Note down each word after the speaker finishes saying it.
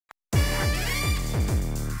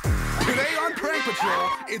Prank Patrol,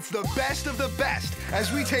 it's the best of the best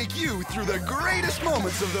as we take you through the greatest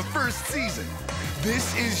moments of the first season.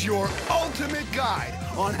 This is your ultimate guide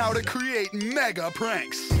on how to create mega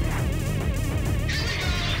pranks.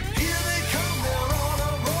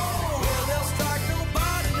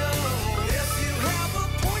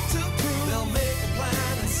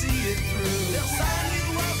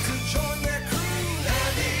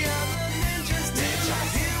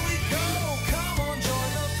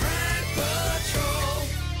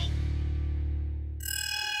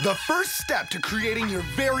 The first step to creating your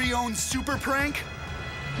very own super prank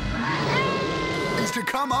is to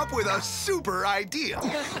come up with a super idea.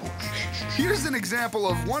 Here's an example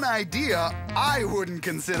of one idea I wouldn't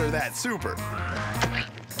consider that super.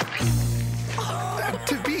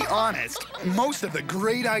 To be honest, most of the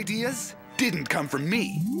great ideas didn't come from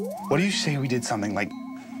me. What do you say we did something like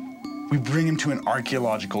we bring him to an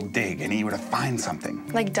archaeological dig and he were to find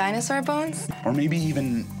something? Like dinosaur bones? Or maybe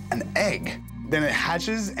even an egg. Then it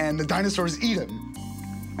hatches and the dinosaurs eat him.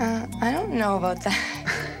 I don't know about that.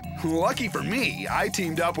 Lucky for me, I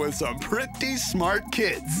teamed up with some pretty smart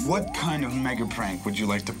kids. What kind of mega prank would you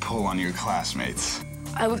like to pull on your classmates?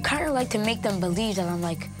 I would kind of like to make them believe that I'm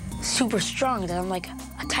like super strong, that I'm like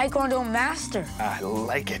a taekwondo master. I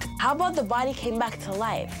like it. How about the body came back to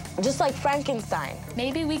life, just like Frankenstein?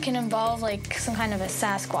 Maybe we can involve like some kind of a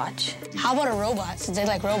Sasquatch. How about a robot, since they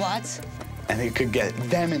like robots? And it could get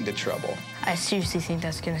them into trouble. I seriously think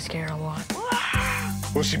that's gonna scare her a lot.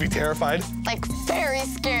 Will she be terrified? Like very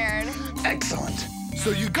scared. Excellent. So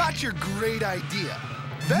you got your great idea.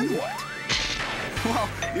 Then what? Well,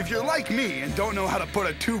 if you're like me and don't know how to put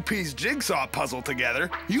a two-piece jigsaw puzzle together,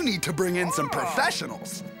 you need to bring in some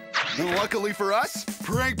professionals. And luckily for us,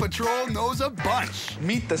 Prank Patrol knows a bunch.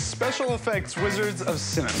 Meet the special effects wizards of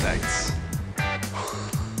Cinefex.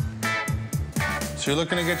 So you're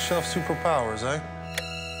looking to get yourself superpowers, eh?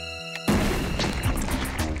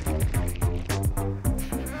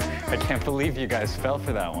 I can't believe you guys fell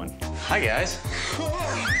for that one. Hi, guys.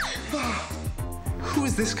 Who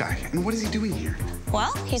is this guy, and what is he doing here?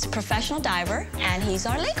 Well, he's a professional diver, and he's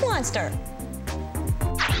our lake monster.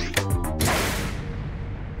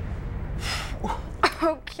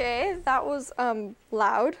 Okay, that was,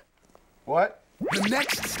 loud. What? The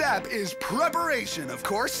next step is preparation, of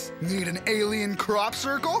course. Need an alien crop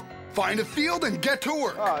circle? Find a field and get to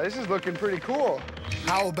work. Oh, this is looking pretty cool.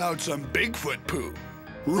 How about some Bigfoot poo?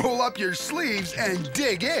 Roll up your sleeves and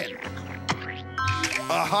dig in.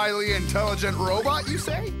 A highly intelligent robot, you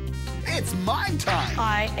say? It's mime time.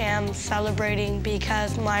 I am celebrating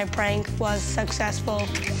because my prank was successful.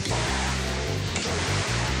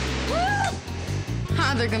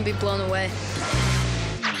 They're gonna be blown away.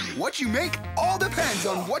 What you make all depends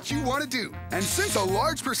on what you want to do. And since a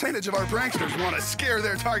large percentage of our pranksters want to scare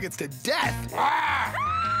their targets to death,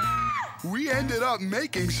 we ended up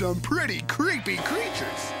making some pretty creepy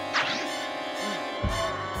creatures.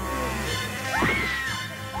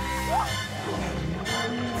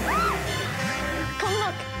 Come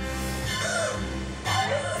look.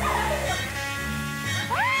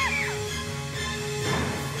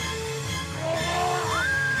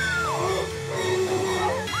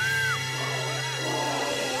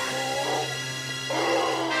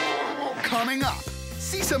 Coming up,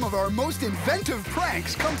 see some of our most inventive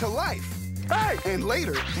pranks come to life. Hey! And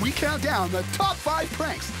later, we count down the top 5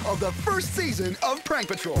 pranks of the first season of Prank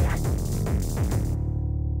Patrol.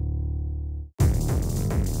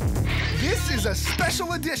 This is a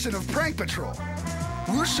special edition of Prank Patrol.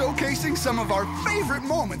 We're showcasing some of our favorite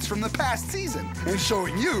moments from the past season and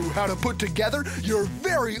showing you how to put together your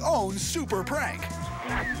very own super prank.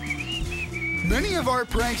 Many of our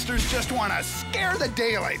pranksters just want to scare the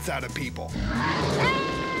daylights out of people.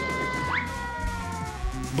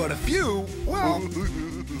 But a few, well,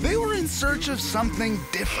 they were in search of something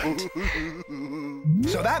different.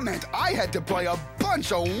 So that meant I had to play a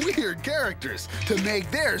bunch of weird characters to make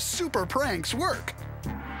their super pranks work.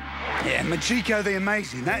 Yeah, Machiko the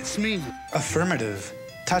Amazing, that's me. Affirmative.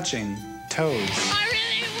 Touching toes. I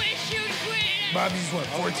really wish you'd quit. Bobby's what,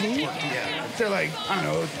 14? Yeah. They're like, I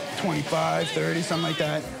don't know, 25, 30, something like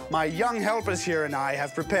that. My young helpers here and I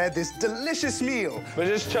have prepared this delicious meal. But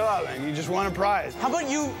just chill out, man. You just want a prize. How about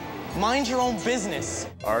you mind your own business?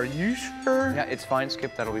 Are you sure? Yeah, it's fine,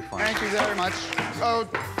 Skip. That'll be fine. Thank you very much. Oh,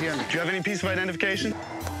 dear. Do you have any piece of identification?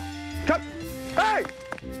 Cut. Hey!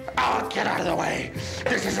 Oh, get out of the way.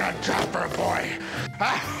 This isn't a job for a boy.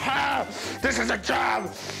 This is a job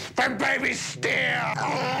for baby Steer.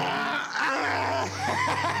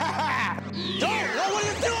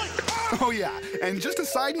 Oh, yeah, and just a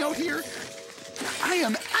side note here, I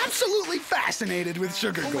am absolutely fascinated with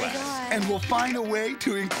sugar glass and will find a way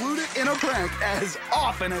to include it in a prank as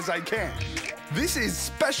often as I can. This is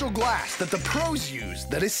special glass that the pros use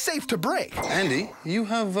that is safe to break. Andy, you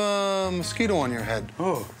have a mosquito on your head.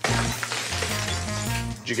 Oh.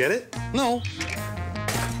 Did you get it? No.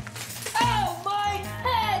 Oh, my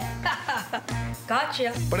head!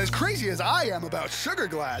 Gotcha. But as crazy as I am about sugar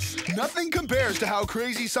glass, nothing compares to how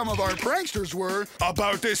crazy some of our pranksters were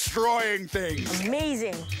about destroying things.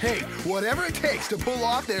 Amazing. Hey, whatever it takes to pull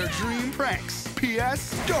off their dream pranks.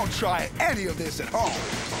 P.S. Don't try any of this at home.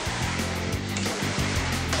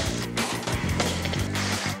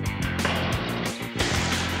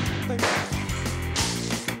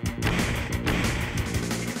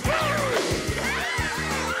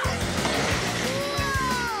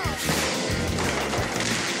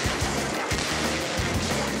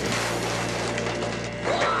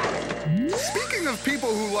 Speaking of people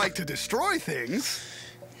who like to destroy things...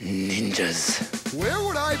 Ninjas. Where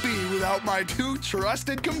would I be without my two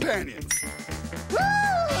trusted companions?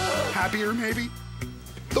 Happier, maybe?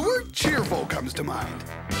 The word cheerful comes to mind.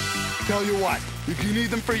 Tell you what, if you need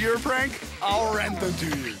them for your prank, I'll rent them to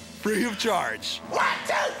you, free of charge. 1,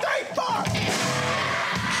 2, 3, 4!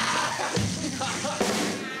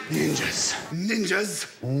 Ninjas. Ninjas.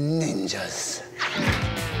 Ninjas.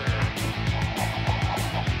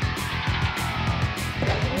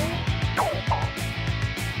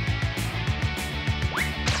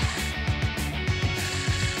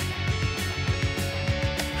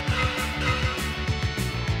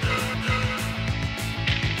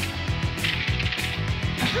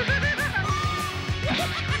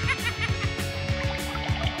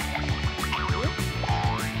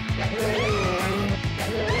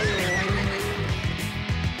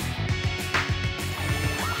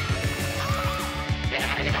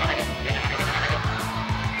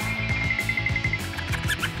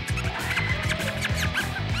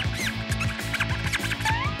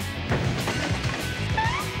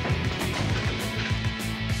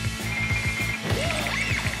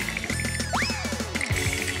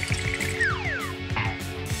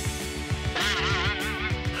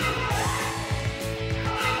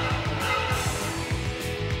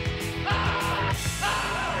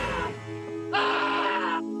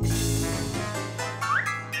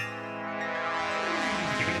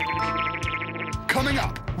 Coming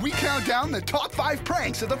up, we count down the top 5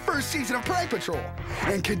 pranks of the first season of Prank Patrol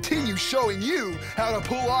and continue showing you how to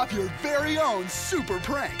pull off your very own super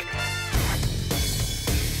prank.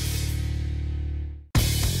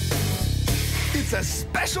 It's a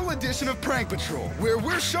special edition of Prank Patrol where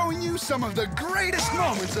we're showing you some of the greatest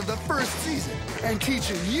moments of the first season and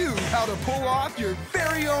teaching you how to pull off your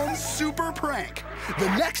very own super prank. The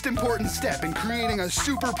next important step in creating a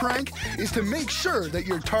super prank is to make sure that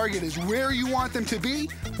your target is where you want them to be,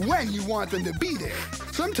 when you want them to be there.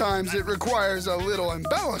 Sometimes it requires a little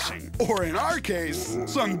embellishing, or in our case,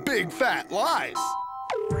 some big fat lies.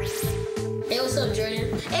 Hey, what's up,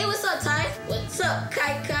 Jordan? Hey, what's up, Ty? What's up,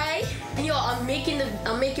 Kai Kai? And yo, I'm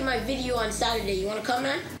making my video on Saturday. You wanna come,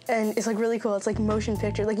 man? And it's like really cool. It's like motion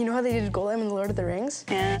picture. Like, you know how they did Golem in The Lord of the Rings?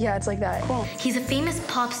 Yeah, it's like that. Cool. He's a famous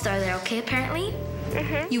pop star there, okay, apparently?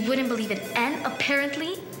 You wouldn't believe it. And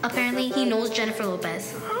apparently he knows Jennifer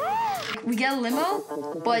Lopez. We get a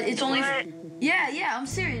limo, but it's only... Yeah, I'm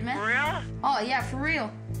serious, man. For real? Oh, yeah, for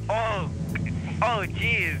real. Oh,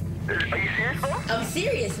 jeez. Are you serious, bro? I'm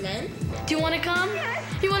serious, man. Do you want to come?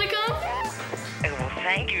 You want to come? Well,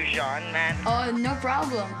 thank you, Sean, man. Oh, no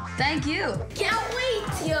problem. Thank you. Can't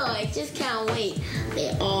wait, yo. I just can't wait.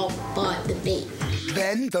 They all bought the bait.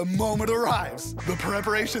 Then the moment arrives. The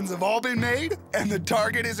preparations have all been made, and the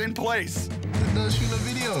target is in place. Let's shoot a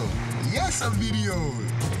video. Yes, a video.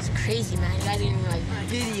 It's crazy, man. You guys are gonna like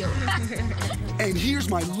video. And here's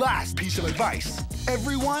my last piece of advice.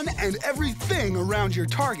 Everyone and everything around your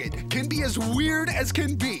target can be as weird as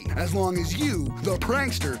can be, as long as you, the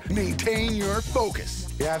prankster, maintain your focus.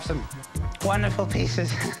 You have some wonderful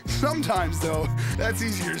pieces. Sometimes, though, that's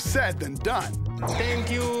easier said than done.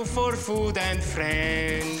 Thank you for food and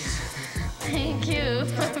friends. Thank you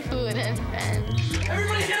for food and friends.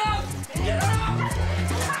 Everybody get up! Get up!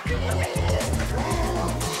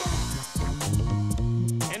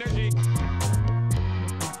 Energy.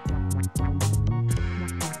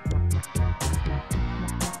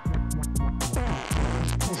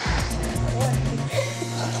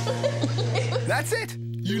 That's it.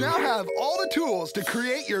 You now have all the tools to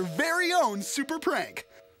create your very own super prank.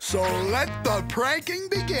 So let the pranking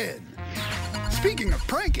begin. Speaking of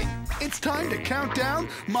pranking, it's time to count down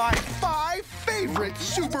my 5 favorite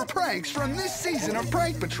super pranks from this season of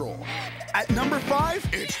Prank Patrol. At number 5,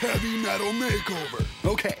 it's Heavy Metal Makeover.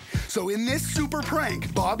 Okay, so in this super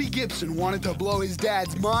prank, Bobby Gibson wanted to blow his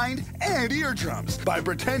dad's mind and eardrums by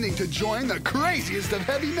pretending to join the craziest of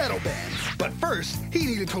heavy metal bands. But first, he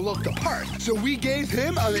needed to look the part, so we gave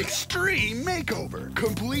him an extreme makeover,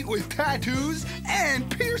 complete with tattoos and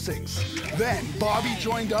piercings. Then, Bobby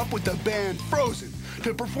joined up with the band Frozen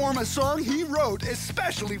to perform a song he wrote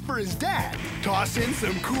especially for his dad. Toss in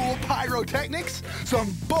some cool pyrotechnics,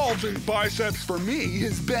 some bulging biceps for me,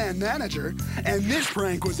 his band manager, and this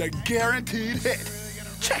prank was a guaranteed hit.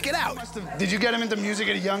 Check it out. Did you get him into music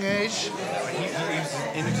at a young age? He's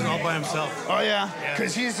into it all by himself. Oh, yeah?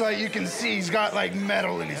 Because he's like, you can see he's got like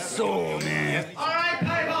metal in his soul, man. All right,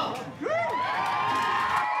 people. Are you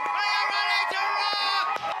ready to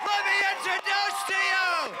rock? Let me introduce to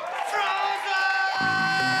you Frozen!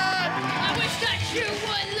 I wish that you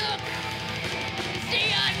would look the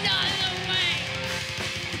another way.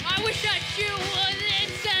 I wish that you would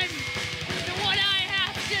listen to what I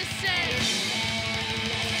have to say.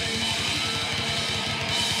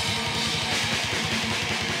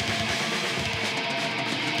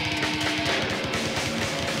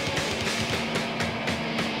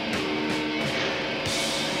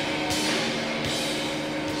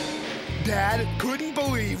 Dad couldn't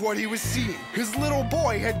believe what he was seeing. His little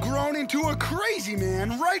boy had grown into a crazy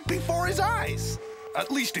man right before his eyes.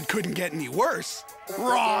 At least it couldn't get any worse.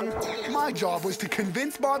 Wrong. My job was to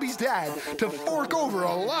convince Bobby's dad to fork over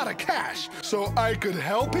a lot of cash so I could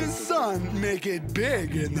help his son make it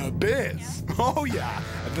big in the biz. Oh yeah,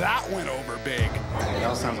 that went over big. That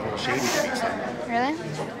all sounds a little shady to me, son. Really?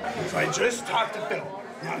 So I just talked to Phil.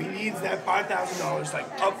 Now he needs that $5,000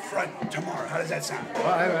 like up front tomorrow. How does that sound? Well,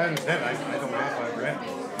 I understand. I don't want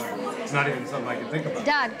 $5,000. It's not even something I can think about.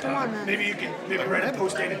 Dad, come on, man. Maybe you can write a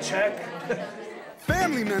post-dated check.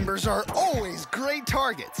 Family members are always great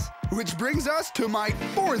targets, which brings us to my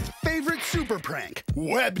 4th favorite super prank,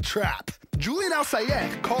 Web Trap. Julian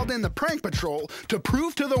Al-Sayed called in the Prank Patrol to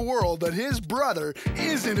prove to the world that his brother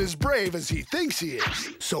isn't as brave as he thinks he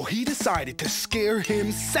is. So he decided to scare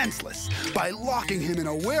him senseless by locking him in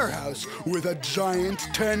a warehouse with a giant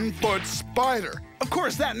 10-foot spider. Of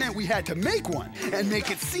course, that meant we had to make one and make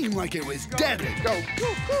it seem like it was deadly. Go,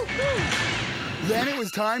 go, go, go. Then it was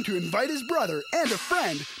time to invite his brother and a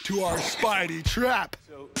friend to our Spidey trap.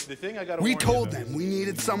 We told them we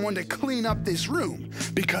needed someone to clean up this room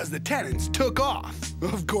because the tenants took off.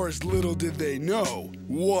 Of course, little did they know,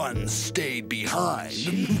 one stayed behind.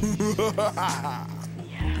 Yeah.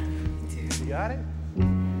 Dude, you got it?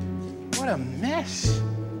 What a mess.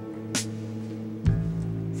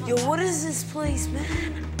 Yo, what is this place,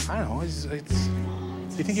 man? I don't know. It's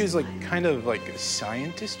do you think he was like kind of like a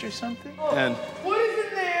scientist or something? And What is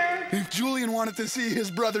in there? If Julian wanted to see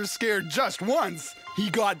his brother scared just once, he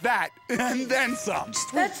got that and then some.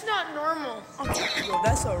 That's not normal. Yo,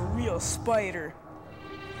 that's a real spider.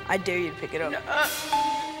 I dare you to pick it up.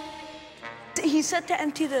 He said to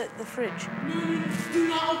empty the fridge. Do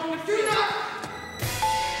not open it. Do not!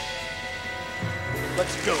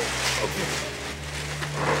 let's go. Okay.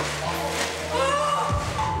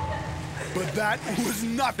 But that was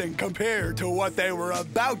nothing compared to what they were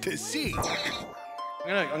about to see.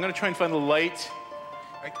 I'm gonna try and find the light.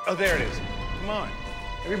 Oh, there it is. Come on.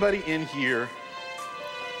 Everybody in here.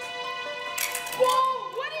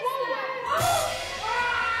 Whoa! What is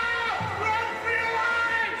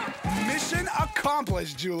that? Mission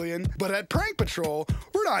accomplished, Julian. But at Prank Patrol,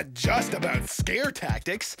 we're not just about scare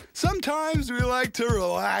tactics. Sometimes we like to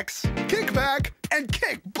relax, kick back, and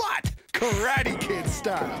kick butt. Karate Kid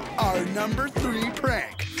style. Our number 3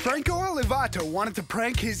 prank. Franco Olivato wanted to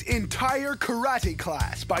prank his entire karate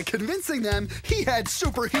class by convincing them he had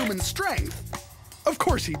superhuman strength. Of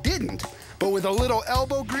course he didn't, but with a little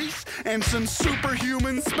elbow grease and some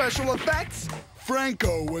superhuman special effects,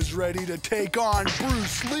 Franco was ready to take on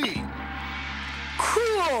Bruce Lee.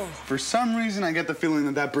 Cool! For some reason, I get the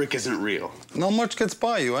feeling that brick isn't real. Not much gets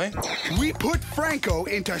by you, eh? We put Franco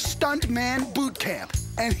into stuntman boot camp,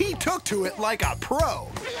 and he took to it like a pro.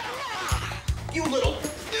 You little...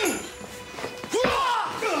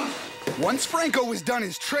 Once Franco was done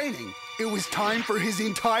his training, it was time for his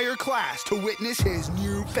entire class to witness his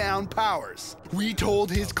newfound powers. We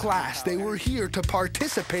told his class they were here to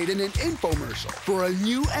participate in an infomercial for a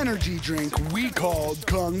new energy drink we called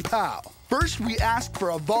Kung Pao. First, we asked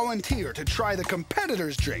for a volunteer to try the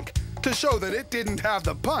competitor's drink to show that it didn't have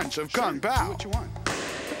the punch of Kung Pao. Do what you want.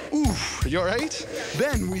 Oof, you all right?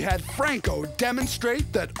 Then we had Franco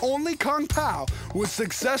demonstrate that only Kung Pao was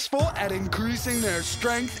successful at increasing their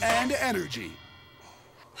strength and energy.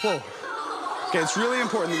 Whoa. Okay, it's really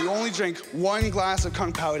important that you only drink 1 glass of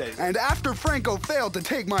Kung Pao a day. And after Franco failed to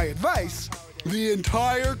take my advice, the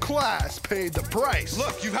entire class paid the price.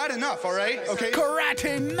 Look, you've had enough, all right? Okay?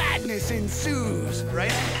 Karate madness ensues.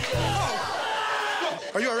 Right?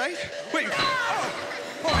 Oh. Are you all right? Wait. Oh.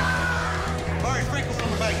 Oh. All right, Franco,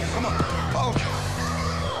 from the back. Come on. Oh.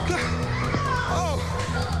 Oh.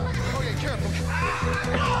 Okay, careful.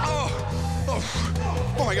 Oh. Oh.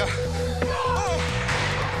 Oh, my God. Oh.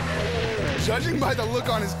 Judging by the look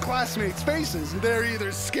on his classmates' faces, they're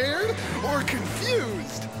either scared or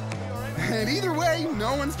confused. And either way,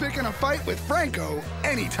 no one's picking a fight with Franco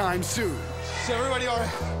anytime soon. Is everybody all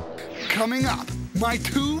right? Coming up, my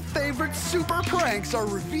 2 favorite super pranks are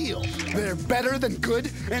revealed. They're better than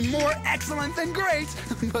good and more excellent than great,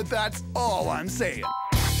 but that's all I'm saying.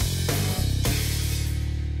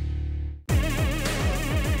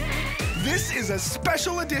 This is a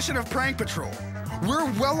special edition of Prank Patrol. We're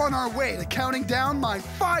well on our way to counting down my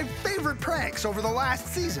 5 favorite pranks over the last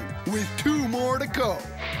season, with 2 more to go.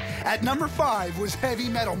 At number 5 was Heavy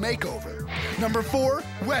Metal Makeover. Number 4,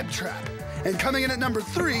 Web Trap. And coming in at number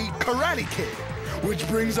 3, Karate Kid. Which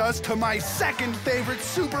brings us to my 2nd favorite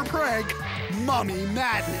super prank, Mummy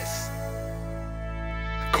Madness.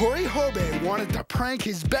 Corey Hobe wanted to prank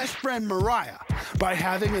his best friend Mariah by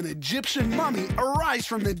having an Egyptian mummy arise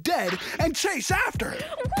from the dead and chase after her.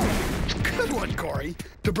 Good one, Corey.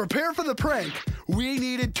 To prepare for the prank, we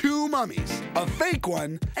needed 2 mummies, a fake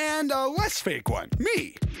one and a less fake one,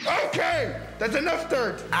 me. Okay, that's enough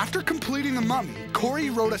dirt. After completing the mummy, Corey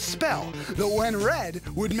wrote a spell that when read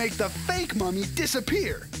would make the fake mummy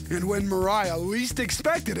disappear. And when Mariah least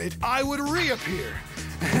expected it, I would reappear.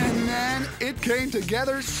 And then it came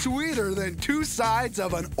together sweeter than 2 sides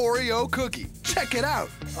of an Oreo cookie. Check it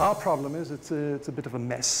out. Our problem is it's a bit of a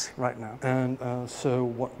mess right now. And so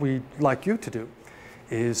what we'd like you to do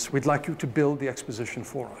is we'd like you to build the exposition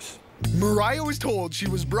for us. Mariah was told she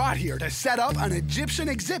was brought here to set up an Egyptian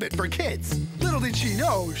exhibit for kids. Little did she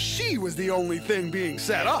know, she was the only thing being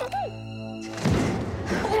set up.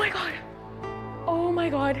 Oh my God. Oh my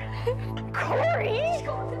God. Corey!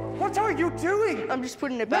 What are you doing? I'm just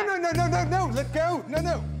putting it back. No, let go.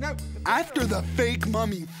 No. After the fake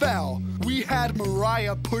mummy fell, we had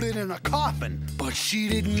Mariah put it in a coffin, but she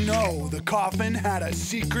didn't know the coffin had a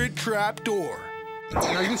secret trap door.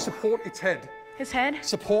 Now you support its head. His head?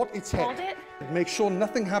 Support its head. Hold it? Make sure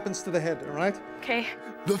nothing happens to the head, all right? Okay.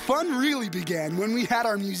 The fun really began when we had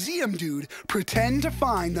our museum dude pretend to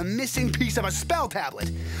find the missing piece of a spell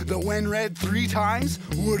tablet that when read 3 times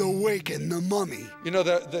would awaken the mummy. You know,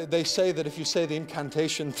 they say that if you say the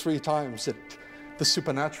incantation 3 times, the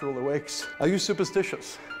supernatural awakes. Are you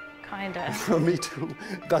superstitious? Kinda. Me too.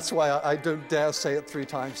 That's why I don't dare say it 3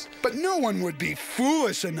 times. But no one would be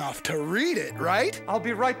foolish enough to read it, right? I'll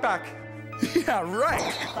be right back. Yeah, right.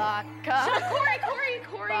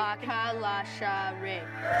 Corey.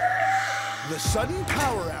 The sudden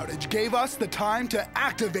power outage gave us the time to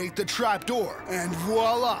activate the trapdoor, and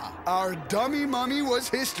voila, our dummy mummy was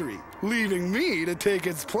history, leaving me to take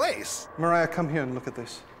its place. Mariah, come here and look at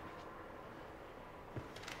this.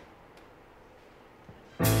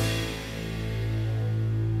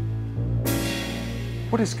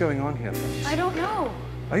 What is going on here, folks? I don't know.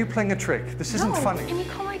 Are you playing a trick? This isn't funny. Can you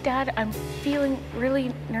call my dad? I'm feeling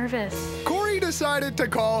really nervous. Corey decided to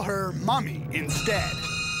call her Mummy instead.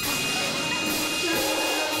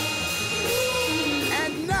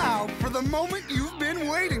 And now for the moment you've been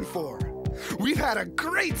waiting for. We've had a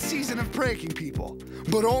great season of pranking people,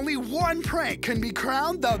 but only one prank can be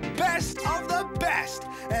crowned the best of the best,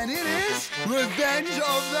 and it is Revenge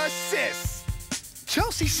of the Sis.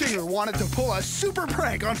 Chelsea Singer wanted to pull a super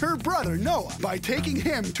prank on her brother Noah by taking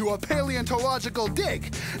him to a paleontological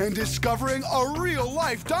dig and discovering a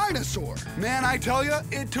real-life dinosaur. Man, I tell you,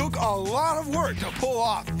 it took a lot of work to pull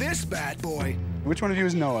off this bad boy. Which one of you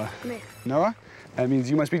is Noah? Me. Noah? That means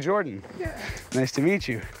you must be Jordan. Yeah. Nice to meet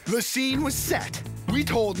you. The scene was set. We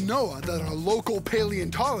told Noah that a local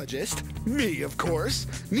paleontologist, me of course,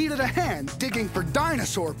 needed a hand digging for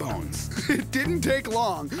dinosaur bones. It didn't take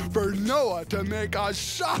long for Noah to make a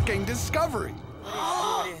shocking discovery.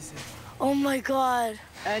 What is it? Oh my God.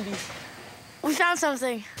 Andy. We found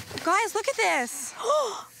something. Guys, look at this.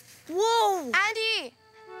 Whoa. Andy,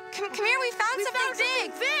 come here. We found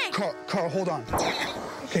something big. Carl, hold on.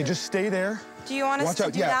 Okay, just stay there. Do you want us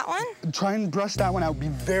to do that one? Try and brush that one out. Be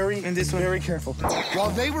very careful.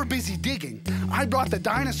 While they were busy digging, I brought the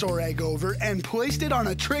dinosaur egg over and placed it on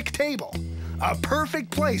a trick table. A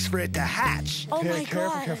perfect place for it to hatch. Oh my careful,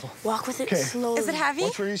 God. careful. Walk with it Okay. slowly. Is it heavy?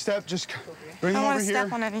 Watch where you step. Just bring I them don't over want to here.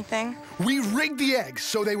 step on anything. We rigged the eggs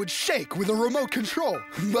so they would shake with a remote control.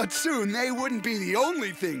 But soon they wouldn't be the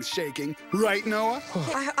only things shaking. Right, Noah?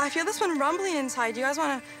 I feel this one rumbling inside. Do you guys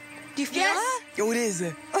want to... Do you feel that? Yo, it is.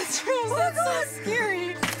 That's so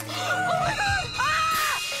scary. Oh my God!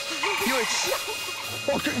 Ah!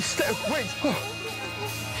 Okay, wait.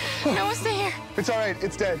 Noah, stay here. It's all right.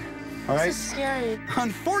 It's dead. All right? This is scary.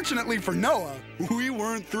 Unfortunately for Noah, we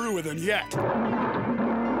weren't through with him yet.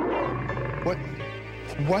 What?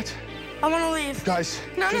 What? I want to leave. Guys,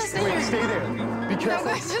 No, just stay wait, here. stay there. Be careful.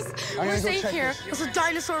 No, guys, I'm we're gonna go safe check here. this. It's a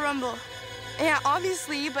dinosaur rumble. Yeah,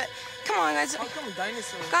 obviously, but come on, guys. How come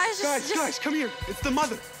dinosaurs? Guys, Guys, come here. It's the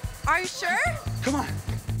mother. Are you sure? Come on.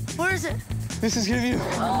 Where is it? This is gonna be.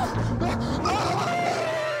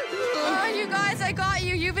 Oh, you guys, I got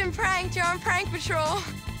you. You've been pranked. You're on prank patrol.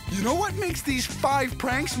 You know what makes these 5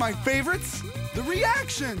 pranks my favorites? The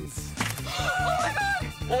reactions. Oh my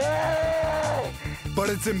God! But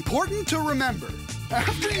it's important to remember,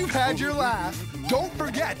 after you've had your laugh, don't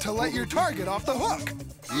forget to let your target off the hook.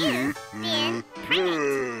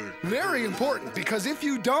 Very important, because if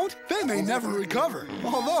you don't, they may never recover.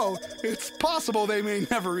 Although, it's possible they may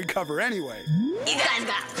never recover anyway. You guys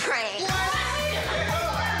got pranked.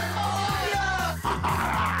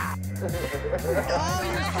 Oh,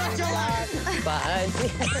 you're such a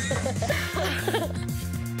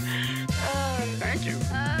Thank you.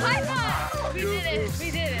 High five! We did it.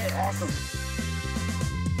 We did it. Awesome.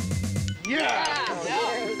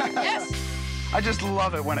 Yes. I just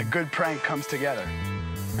love it when a good prank comes together.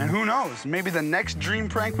 And who knows, maybe the next dream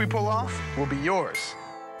prank we pull off will be yours.